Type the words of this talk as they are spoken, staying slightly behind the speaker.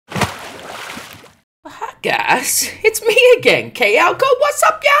guys, it's me again, K-Alco. What's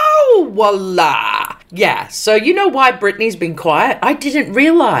up, yo? Voila. Yeah, so you know why Britney's been quiet? I didn't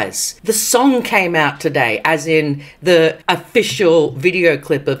realize. The song came out today, as in the official video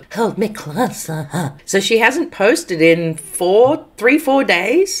clip of Hold Me Closer. So she hasn't posted in 4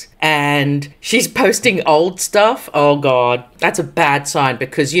 days. And she's posting old stuff. Oh God, that's a bad sign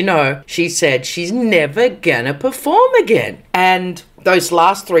because, you know, she said she's never gonna perform again. And those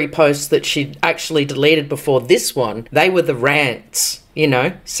last 3 posts that she actually deleted before this one, they were the rants, you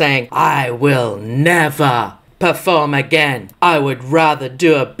know, saying, I will never perform again. I would rather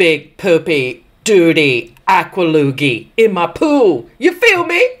do a big poopy duty aqualoogie in my pool. You feel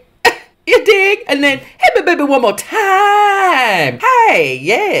me? You dig? And then, hey, baby, one more time. Hey,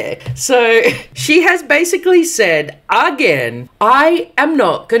 yeah. So she has basically said, again, I am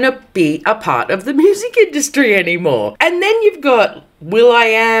not going to be a part of the music industry anymore. And then you've got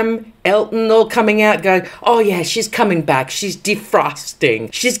will.i.am, Elton all coming out going, oh yeah, she's coming back. She's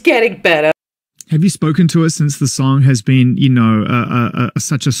defrosting. She's getting better. Have you spoken to her since the song has been, you know,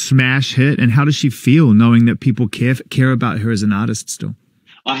 such a smash hit? And how does she feel knowing that people care about her as an artist still?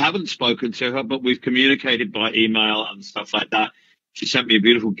 I haven't spoken to her, but we've communicated by email and stuff like that. She sent me a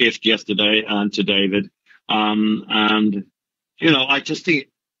beautiful gift yesterday and to David. And, you know, I just think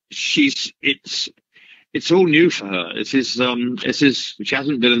it's all new for her. She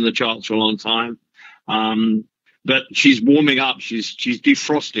hasn't been in the charts for a long time. But she's warming up. She's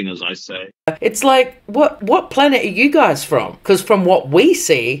defrosting, as I say. It's like, what planet are you guys from? Because from what we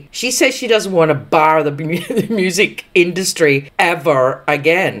see, she says she doesn't want to bar the music industry ever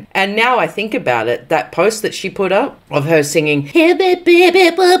again. And now I think about it, that post that she put up of her singing,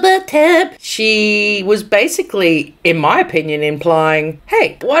 she was basically, in my opinion, implying,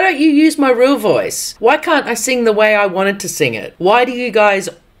 hey, why don't you use my real voice? Why can't I sing the way I wanted to sing it? Why do you guys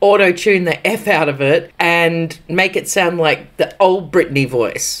auto-tune the F out of it and make it sound like the old Britney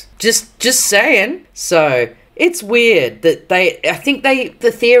voice? Just saying. So it's weird that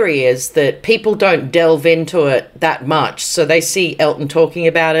the theory is that people don't delve into it that much. So they see Elton talking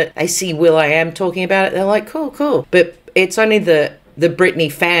about it, they see will.i.am talking about it, they're like, cool. But it's only the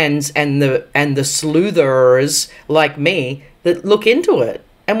Britney fans and the sleuthers like me that look into it.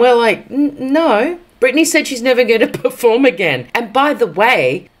 And we're like, no. Britney said she's never going to perform again. And by the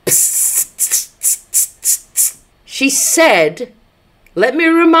way, she said, let me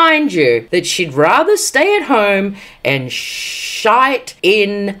remind you that she'd rather stay at home and shite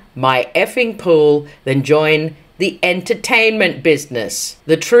in my effing pool than join the entertainment business.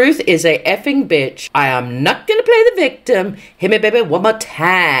 The truth is a effing bitch. I am not going to play the victim. Hit me, baby, one more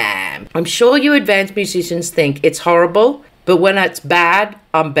time. I'm sure you advanced musicians think it's horrible, but when it's bad,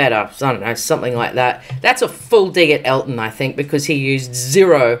 I'm better. So, I don't know, something like that. That's a full dig at Elton, I think, because he used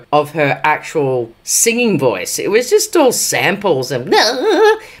 0 of her actual singing voice. It was just all samples and,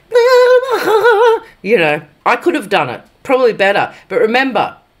 you know, I could have done it. Probably better. But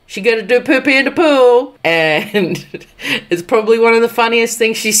remember, she got to do poopy in the pool. And it's probably one of the funniest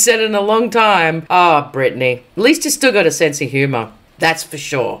things she's said in a long time. Ah, oh, Britney. At least you still got a sense of humor. That's for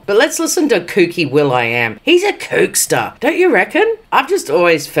sure. But let's listen to kooky will.i.am. He's a kookster, don't you reckon? I've just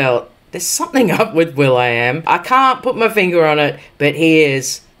always felt there's something up with will.i.am. I can't put my finger on it, but he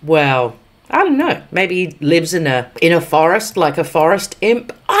is, well, I don't know. Maybe he lives in a forest like a forest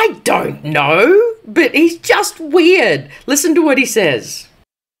imp. I don't know, but he's just weird. Listen to what he says.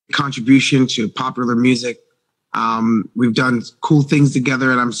 Contribution to popular music. We've done cool things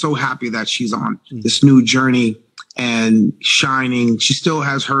together, and I'm so happy that she's on this new journey and shining. She still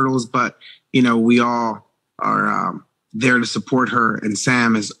has hurdles, but, you know, we all are there to support her, and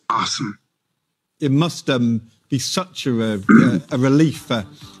Sam is awesome. It must be such a relief for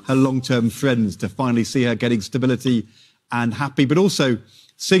her long-term friends to finally see her getting stability and happy, but also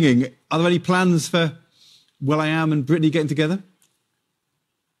singing. Are there any plans for will.i.am and Britney getting together?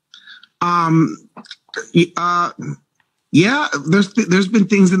 Yeah, there's been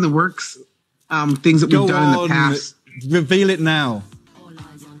things in the works. Things that we've done in the past. Reveal it now.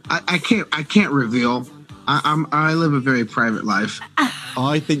 I can't reveal. I live a very private life.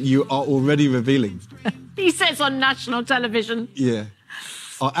 I think you are already revealing. He says on national television. Yeah.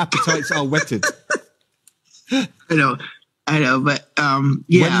 Our appetites are whetted. I know, but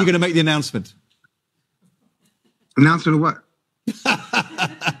yeah. When are you going to make the announcement? Announcement of what?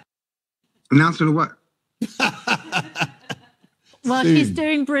 Announcement of what? Well, Soon. she's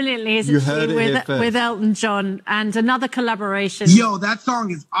doing brilliantly, isn't she, with Elton John, and another collaboration. Yo, that song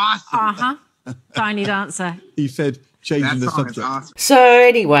is awesome. Tiny Dancer. He said changing the song is subject. awesome. So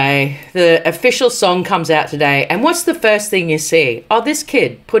anyway, the official song comes out today, and what's the first thing you see? Oh, this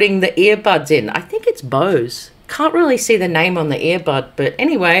kid putting the earbuds in. I think it's Bose. Can't really see the name on the earbud, but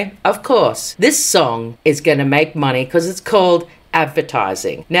anyway, of course, this song is going to make money because it's called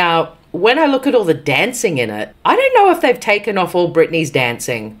Advertising. Now, when I look at all the dancing in it, I don't know if they've taken off all Britney's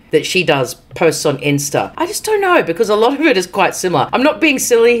dancing that she does, posts on Insta. I just don't know, because a lot of it is quite similar. I'm not being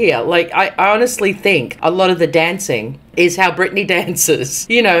silly here. Like, I honestly think a lot of the dancing is how Britney dances.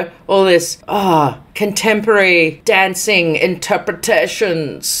 You know, all this, contemporary dancing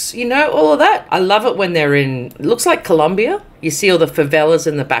interpretations, you know, all of that. I love it when they're in, it looks like Colombia. You see all the favelas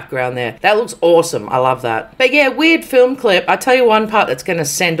in the background there. That looks awesome. I love that. But yeah, weird film clip. I'll tell you one part that's going to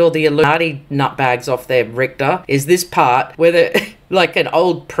send all the Illuminati nutbags off their Richter is this part where the like an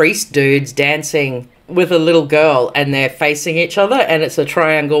old priest dude's dancing with a little girl and they're facing each other and it's a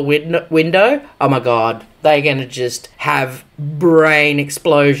triangle window. Oh my God. They're going to just have brain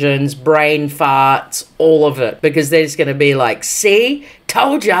explosions, brain farts, all of it. Because they're just going to be like, see?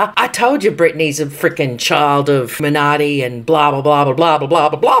 Told ya. I told you Britney's a freaking child of Illuminati and blah, blah, blah, blah, blah, blah,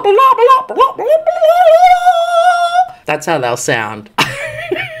 blah, blah, blah, blah, blah, blah, blah, blah. That's how they'll sound.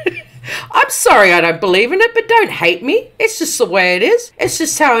 I'm sorry I don't believe in it, but don't hate me. It's just the way it is. It's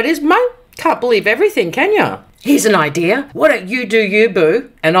just how it is, mate. Can't believe everything, can ya? Here's an idea. Why don't you do you, boo,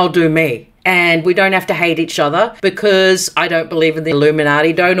 and I'll do me. And we don't have to hate each other because I don't believe in the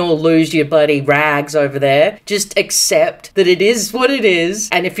Illuminati. Don't all lose your bloody rags over there. Just accept that it is what it is.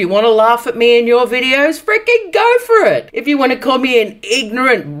 And if you want to laugh at me in your videos, freaking go for it. If you want to call me an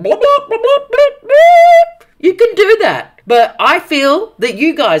ignorant blah, blah, blah, blah, blah, blah, you can do that. But I feel that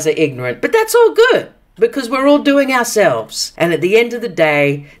you guys are ignorant. But that's all good because we're all doing ourselves. And at the end of the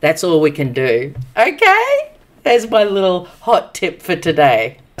day, that's all we can do. Okay? There's my little hot tip for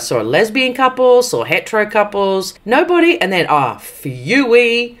today. Saw a lesbian couple, saw hetero couples, nobody, and then,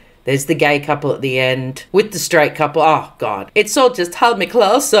 phewie, there's the gay couple at the end with the straight couple. Oh, God. It's all just hold me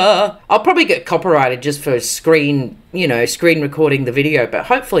closer. I'll probably get copyrighted just for screen recording the video, but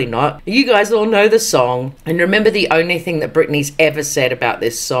hopefully not. You guys all know the song. And remember, the only thing that Britney's ever said about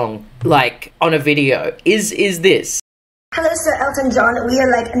this song, like on a video, is this. Hello, Sir Elton John. We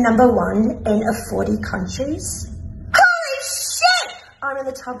are like #1 in 40 countries. Holy shit! I'm in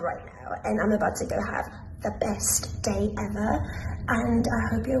the tub right now, and I'm about to go have the best day ever, and I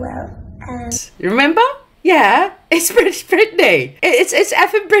hope you're well. And you remember? Yeah, it's British Britney. It's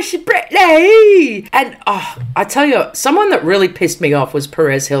effing British Britney. And I tell you, someone that really pissed me off was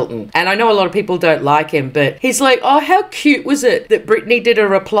Perez Hilton. And I know a lot of people don't like him, but he's like, oh, how cute was it that Britney did a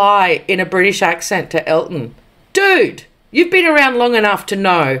reply in a British accent to Elton? Dude, you've been around long enough to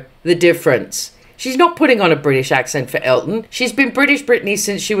know the difference. She's not putting on a British accent for Elton. She's been British Britney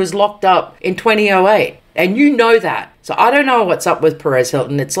since she was locked up in 2008. And you know that. So I don't know what's up with Perez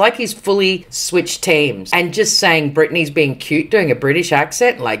Hilton. It's like he's fully switched teams. And just saying Britney's being cute doing a British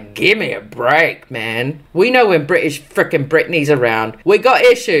accent, like, give me a break, man. We know when frickin' Britney's around. We got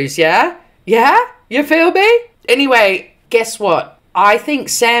issues, yeah? Yeah? You feel me? Anyway, guess what? I think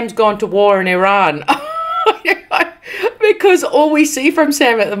Sam's gone to war in Iran. Because all we see from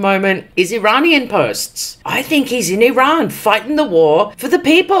Sam at the moment is Iranian posts. I think he's in Iran fighting the war for the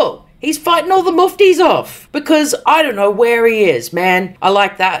people. He's fighting all the muftis off. Because I don't know where he is, man. I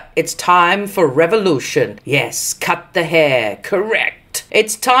like that. It's time for revolution. Yes, cut the hair. Correct.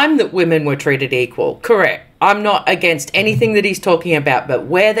 It's time that women were treated equal. Correct. I'm not against anything that he's talking about, but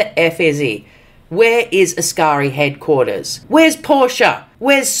where the F is he? Where is Ascari headquarters? Where's Portia?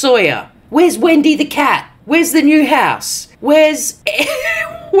 Where's Sawyer? Where's Wendy the cat? Where's the new house? Where's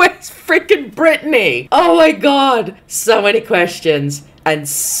freaking Britney? Oh my God. So many questions and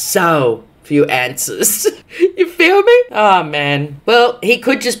so few answers. You feel me? Oh man. Well, he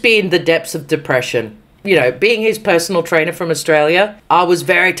could just be in the depths of depression. You know, being his personal trainer from Australia, I was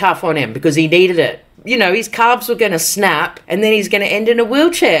very tough on him because he needed it. You know, his calves were going to snap and then he's going to end in a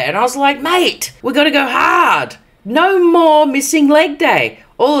wheelchair. And I was like, mate, we're going to go hard. No more missing leg day.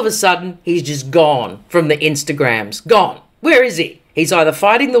 All of a sudden, he's just gone from the Instagrams. Gone. Where is he? He's either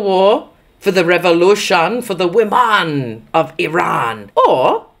fighting the war for the revolution, for the women of Iran,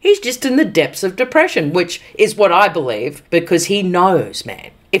 or he's just in the depths of depression, which is what I believe, because he knows, man.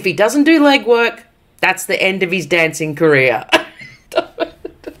 If he doesn't do leg work, that's the end of his dancing career.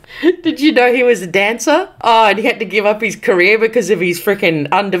 Did you know he was a dancer? Oh, and he had to give up his career because of his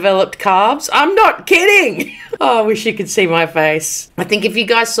freaking undeveloped calves? I'm not kidding. Oh, I wish you could see my face. I think if you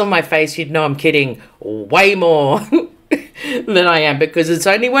guys saw my face, you'd know I'm kidding way more than I am, because it's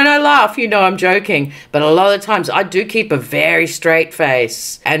only when I laugh, you know I'm joking. But a lot of times I do keep a very straight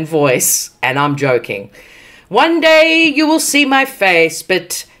face and voice, and I'm joking. One day you will see my face,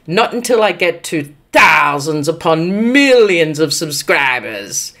 but not until I get to thousands upon millions of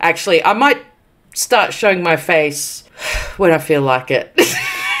subscribers. Actually, I might start showing my face when I feel like it.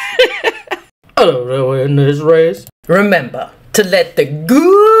 I don't know in this race. Remember to let the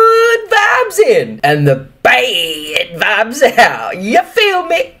good vibes in and the bad vibes out. You feel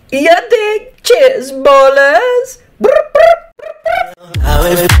me? You dig? Cheers, ballers. How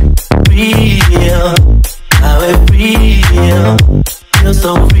it feel? How it feel? Feel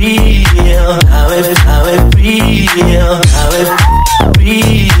so real. How it feel? How it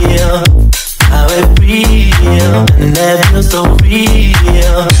feel? How it feel? And that feels so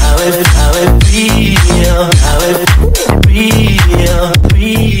real. How it feel? How it feel? How it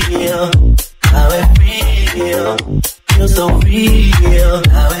feel? How it feel? Feel so real.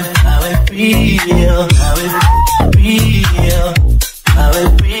 How it feel? How it feel? How it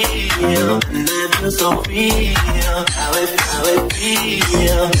feel? And that feels so real. How it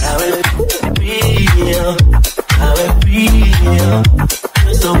feel? How it feel? How it feel?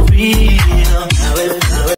 Feel so real.